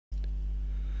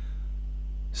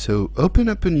So open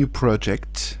up a new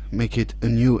project, make it a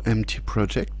new empty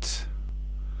project.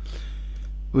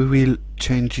 We will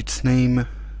change its name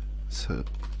so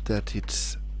that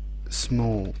it's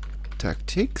Small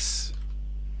Tactics.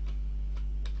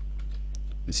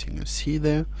 Missing a C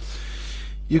there.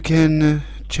 You can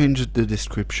change the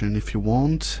description if you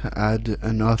want, add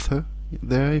an author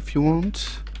there if you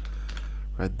want.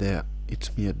 Right there,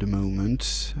 it's me at the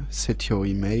moment. Set your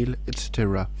email,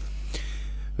 etc.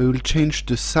 We will change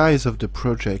the size of the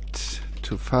project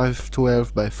to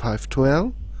 512 by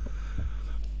 512.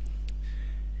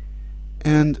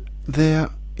 And there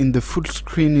in the full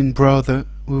screen in browser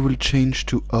we will change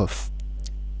to off.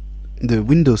 The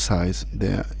window size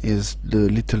there is the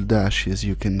little dash, as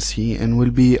you can see, and will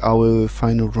be our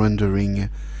final rendering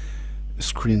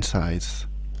screen size.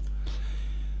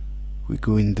 We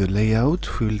go in the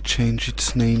layout, we will change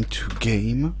its name to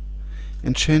game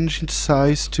and change its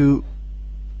size to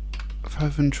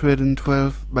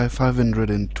 512 by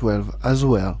 512 as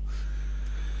well.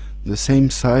 The same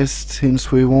size,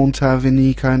 since we won't have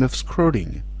any kind of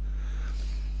scrolling.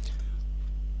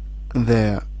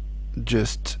 There,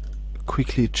 just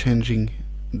quickly changing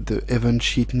the event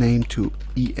sheet name to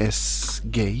ES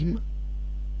game.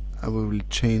 I will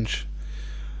change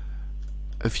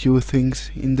a few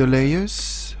things in the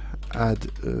layers. I've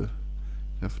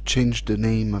changed the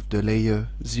name of the layer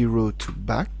 0 to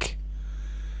back.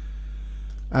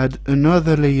 Add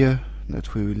another layer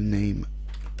that we will name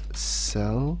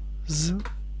cells,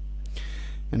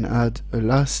 and add a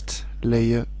last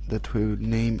layer that we will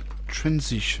name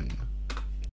transition.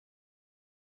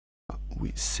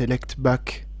 We select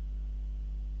back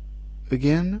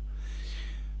again,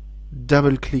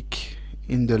 double click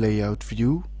in the layout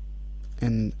view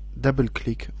and double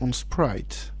click on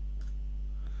Sprite.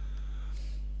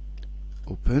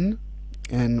 Open,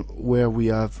 and where we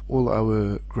have all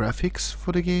our graphics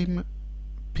for the game,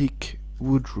 pick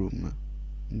Woodroom,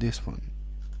 this one.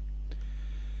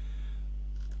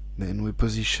 Then we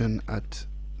position at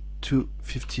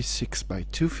 256 by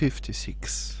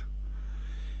 256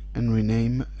 and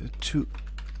rename to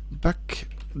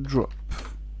backdrop.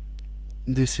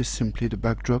 This is simply the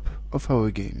backdrop of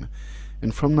our game,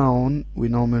 and from now on we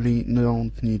normally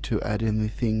don't need to add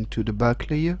anything to the back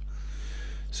layer,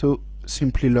 so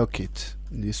simply lock it.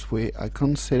 This way I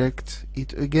can select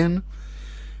it again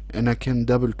and I can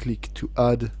double click to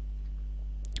add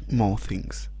more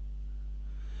things.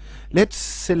 Let's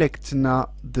select now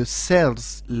the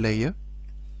cells layer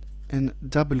and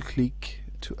double click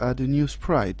to add a new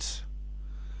sprite.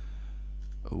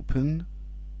 Open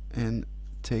and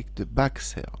take the back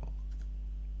cell.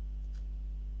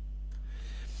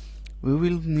 We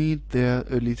will need there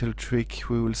a little trick.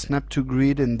 We will snap to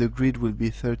grid, and the grid will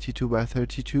be 32 by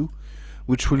 32,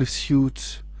 which will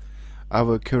suit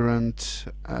our current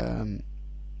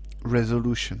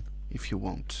resolution, if you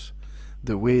want,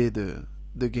 the way the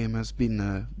game has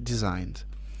been designed.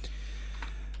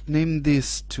 Name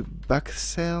this to back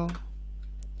cell,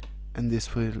 and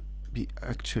this will be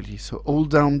actually, so hold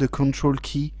down the control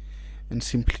key and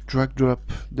simply drag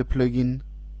drop the plugin,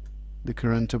 the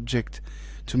current object,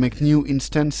 to make new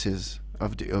instances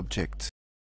of the object.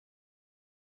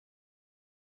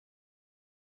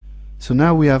 So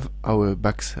now we have our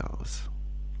back cells.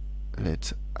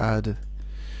 Let's add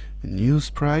a new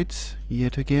sprite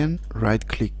yet again. Right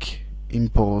click,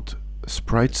 import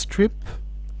Sprite Strip,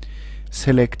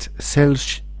 select cell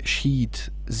sheet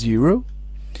 0,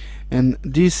 and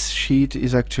this sheet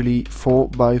is actually 4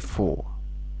 by 4.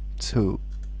 So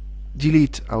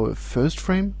delete our first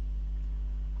frame,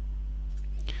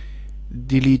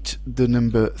 delete the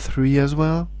number 3 as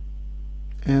well,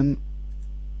 and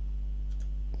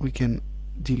we can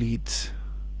delete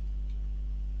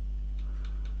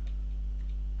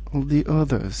all the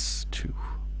others too,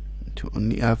 to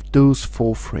only have those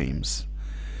 4 frames.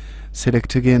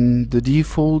 Select again the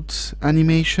default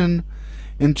animation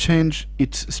and change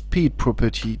its speed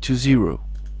property to 0.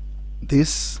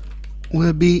 This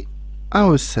will be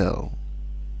our cell,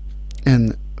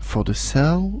 and for the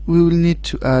cell we will need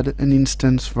to add an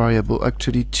instance variable,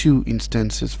 actually 2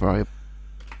 instances variable,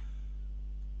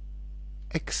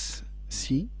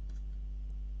 xc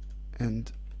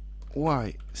and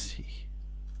yc.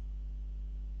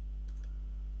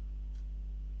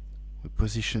 We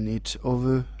position it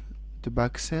over the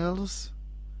back cells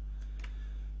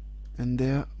and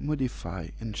there modify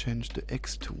and change the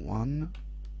x to 1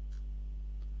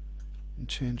 and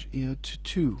change here to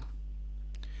 2.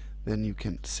 Then you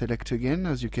can select again.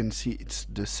 As you can see, it's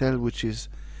the cell which is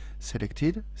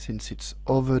selected since it's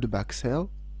over the back cell.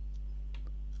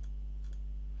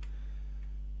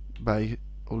 By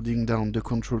holding down the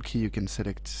control key you can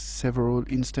select several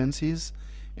instances,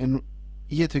 and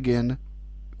yet again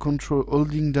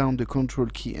holding down the control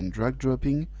key and drag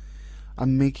dropping,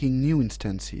 I'm making new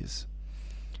instances,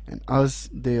 and as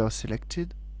they are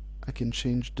selected I can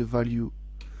change the value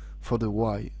for the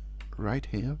Y right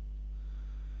here,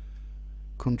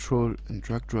 control and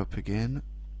drag drop again,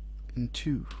 and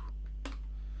 2.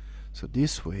 So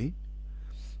this way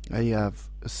I have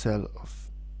a cell of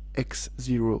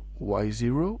x0,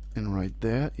 y0, and right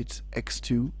there it's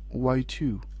x2,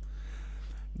 y2.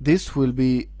 This will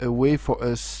be a way for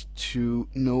us to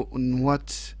know in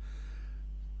what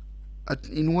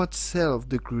cell of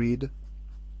the grid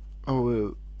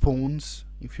our pawns,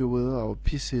 if you will, our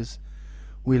pieces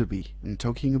will be. And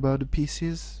talking about the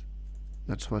pieces,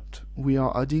 that's what we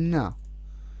are adding now.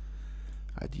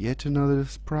 Add yet another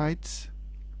sprite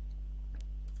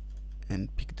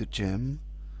and pick the gem,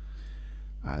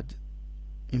 add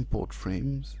import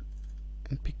frames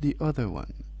and pick the other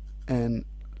one, and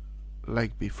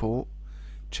like before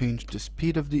change the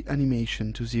speed of the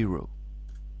animation to 0.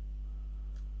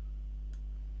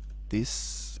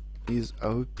 This is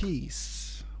our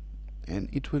piece, and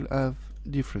it will have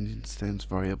different instance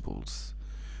variables.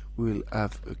 We'll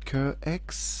have a cur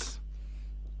x,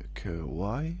 a cur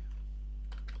y,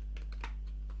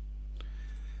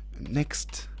 a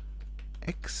next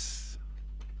x,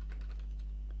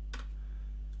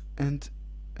 and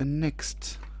a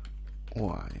next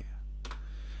y,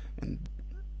 and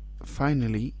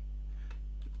finally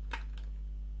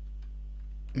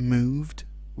moved,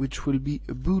 which will be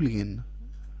a boolean,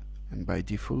 and by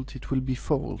default it will be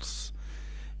false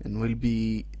and will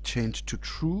be changed to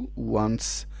true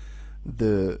once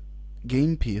the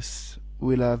game piece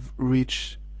will have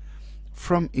reached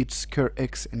from its cur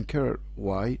x and cur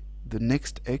y the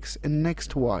next x and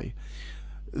next y.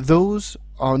 Those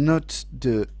are not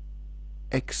the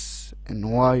x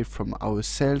and y from our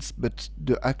cells, but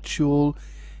the actual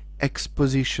x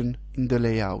position in the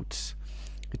layout.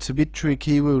 It's a bit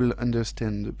tricky, we will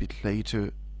understand a bit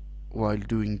later while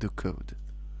doing the code.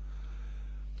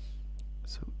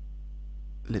 So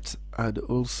let's add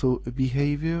also a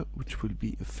behavior, which will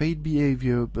be a fade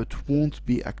behavior but won't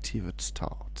be active at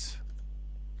start.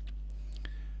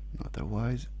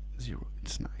 Otherwise 0.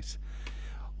 It's nice.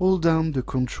 Hold down the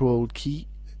control key,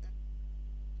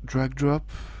 drag drop,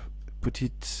 put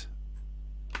it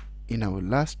in our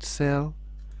last cell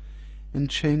and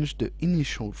change the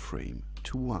initial frame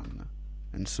to 1,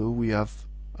 and so we have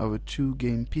our 2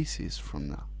 game pieces from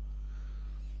now.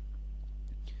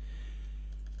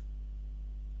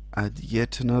 Add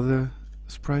yet another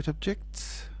sprite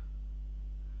object,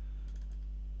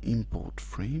 import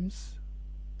frames.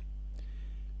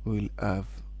 We'll have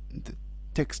the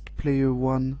text player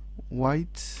 1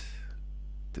 white,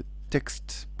 the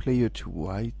text player 2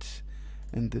 white,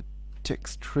 and the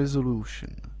text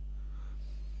resolution.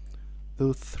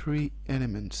 Those 3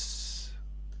 elements.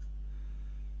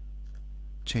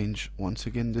 Change once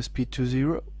again the speed to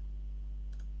 0,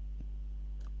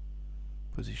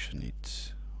 position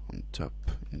it on top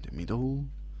in the middle,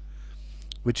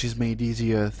 which is made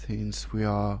easier since we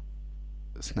are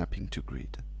snapping to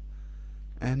grid,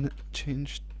 and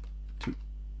change to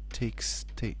text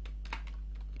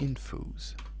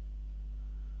infos.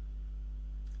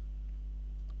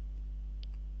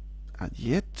 Add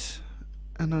yet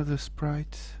another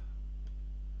sprite,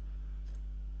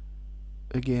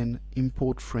 again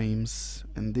import frames,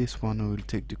 and this one will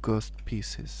take the ghost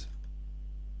pieces.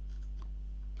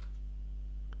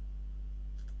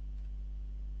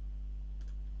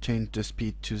 Change the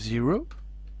speed to 0,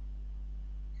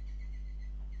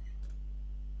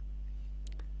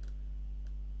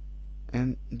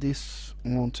 and this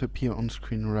won't appear on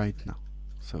screen right now,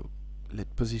 so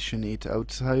let's position it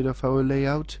outside of our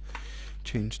layout.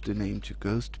 Change the name to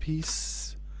ghost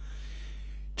piece,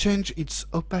 change its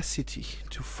opacity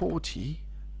to 40,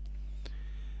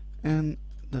 and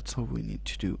that's all we need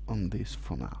to do on this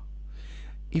for now.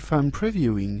 If I'm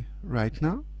previewing right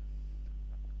now,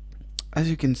 as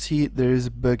you can see, there is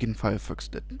a bug in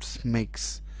Firefox that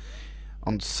makes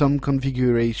on some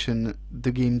configuration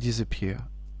the game disappear.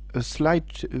 A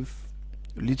slight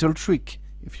little trick,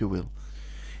 if you will,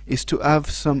 is to have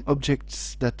some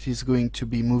objects that is going to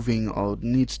be moving or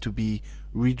needs to be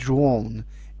redrawn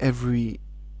every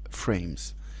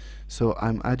frames. So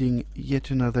I'm adding yet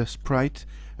another sprite,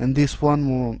 and this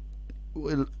one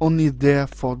will only there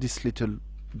for this little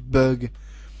bug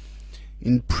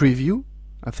in preview.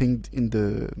 I think in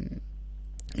the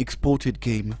exported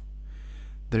game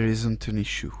there isn't an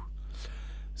issue.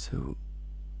 So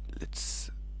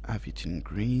let's have it in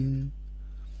green.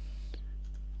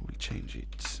 We'll change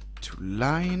it to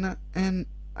line and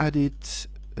added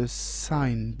a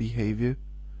sign behavior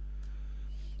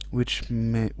which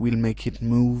will make it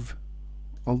move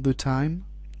all the time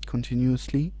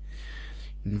continuously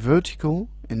in vertical,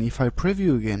 and if I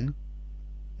preview again,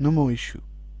 no more issue,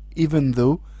 even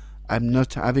though I'm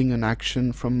not having an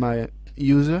action from my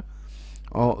user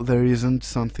or there isn't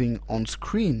something on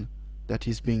screen that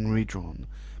is being redrawn.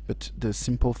 But the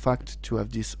simple fact to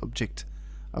have this object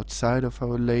outside of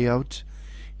our layout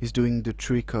is doing the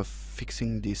trick of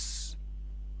fixing this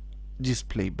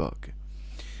display bug.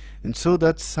 And so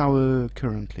that's our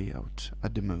current layout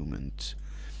at the moment.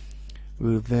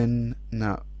 We'll then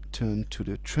now turn to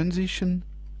the transition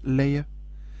layer.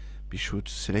 Be sure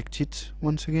to select it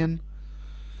once again.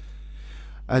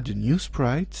 Add a new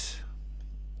sprite,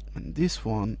 and this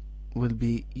one will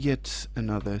be yet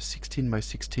another 16 by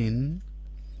 16,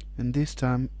 and this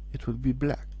time it will be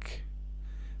black.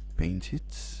 Paint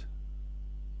it.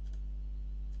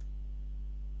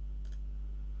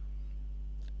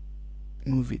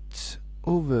 Move it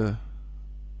over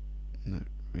the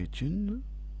region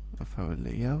of our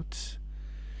layout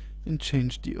and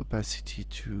change the opacity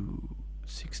to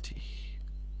 60.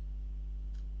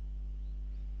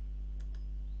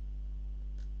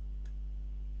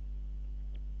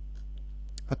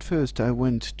 At first I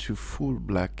went to full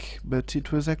black, but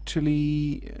it was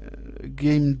actually a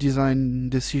game design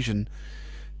decision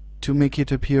to make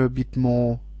it appear a bit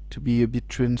more, to be a bit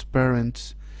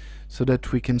transparent, so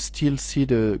that we can still see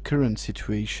the current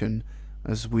situation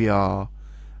as we are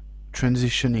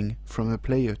transitioning from a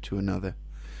player to another.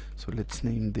 So let's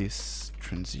name this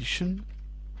transition.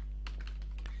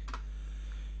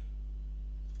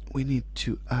 We need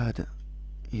to add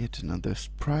yet another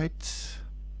sprite.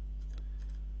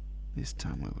 This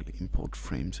time we will import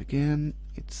frames again.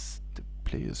 It's the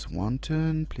players 1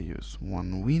 turn, players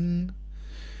 1 win,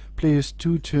 players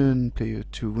 2 turn, player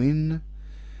 2 win,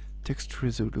 text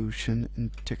resolution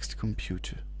and text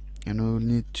computer. And we'll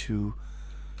need to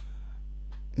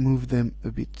move them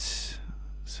a bit.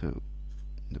 So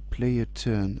the player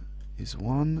turn is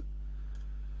 1.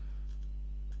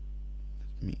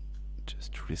 Let me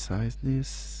just resize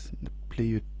this. The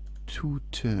player 2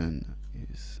 turn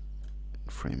is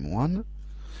frame 1.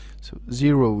 So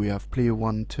 0 we have player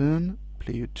 1 turn,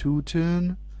 player 2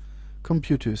 turn,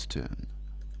 computer's turn.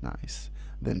 Nice.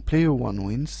 Then player 1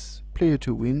 wins, player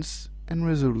 2 wins, and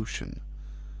resolution.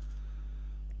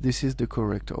 This is the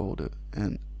correct order,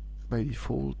 and by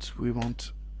default we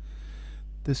want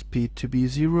the speed to be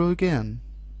 0 again.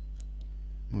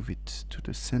 Move it to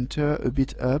the center, a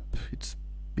bit up, it's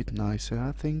a bit nicer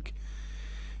I think.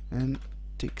 And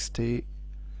text a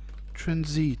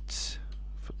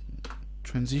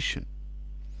transition,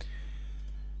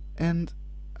 and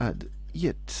add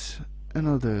yet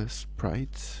another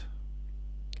sprite,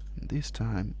 and this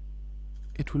time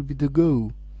it will be the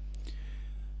go.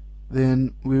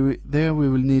 Then we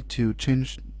will need to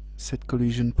change set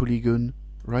collision polygon,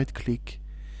 right click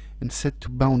and set to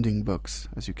bounding box.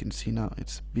 As you can see now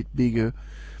it's a bit bigger,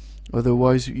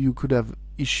 otherwise you could have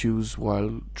issues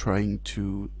while trying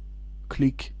to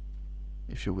click,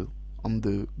 if you will, on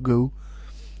the go.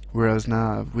 Whereas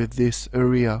now with this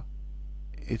area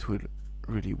it will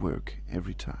really work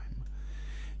every time.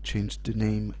 Change the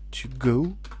name to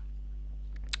go,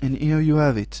 and here you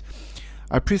have it.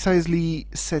 I precisely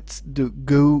set the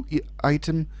go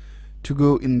item to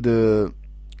go in the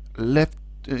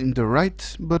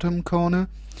right bottom corner,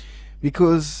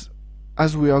 because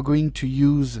as we are going to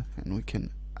use, and we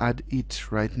can add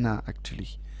it right now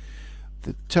actually,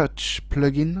 the touch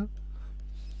plugin.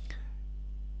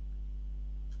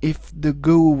 If the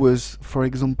go was, for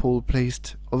example,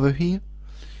 placed over here,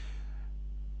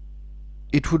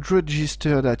 it would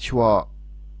register that you are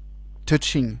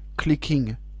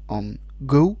clicking on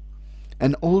go,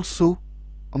 and also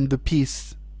on the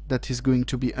piece that is going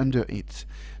to be under it.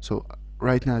 So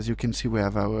right now, as you can see, we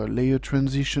have our layer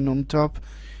transition on top.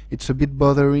 It's a bit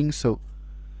bothering, so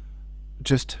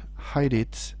just hide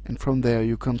it, and from there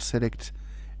you can't select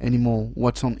anymore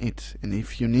what's on it. And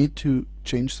if you need to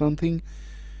change something,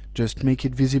 just make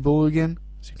it visible again.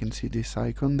 So you can see this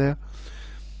icon there.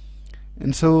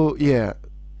 And so yeah,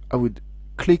 I would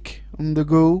click on the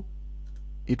go,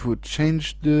 it would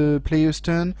change the player's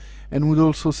turn, and would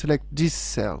also select this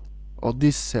cell or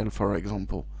this cell, for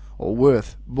example, or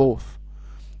worth both,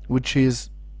 which is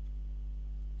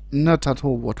not at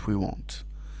all what we want.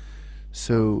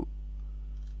 So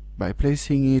by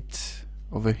placing it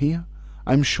over here,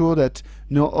 I'm sure that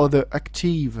no other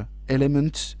active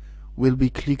element will be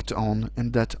clicked on,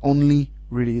 and that only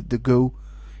really the go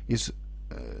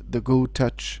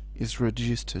touch is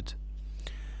registered.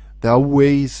 There are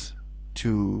ways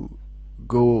to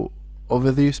go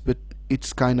over this, but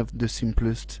it's kind of the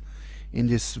simplest in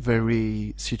this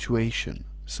very situation.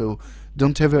 So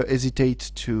don't ever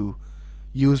hesitate to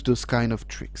use those kind of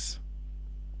tricks.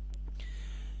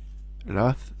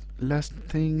 Last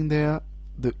thing there,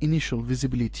 the initial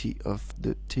visibility of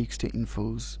the txt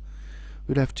infos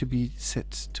would have to be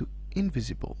set to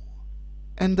invisible.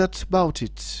 And that's about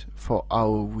it for how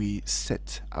we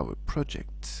set our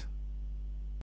project.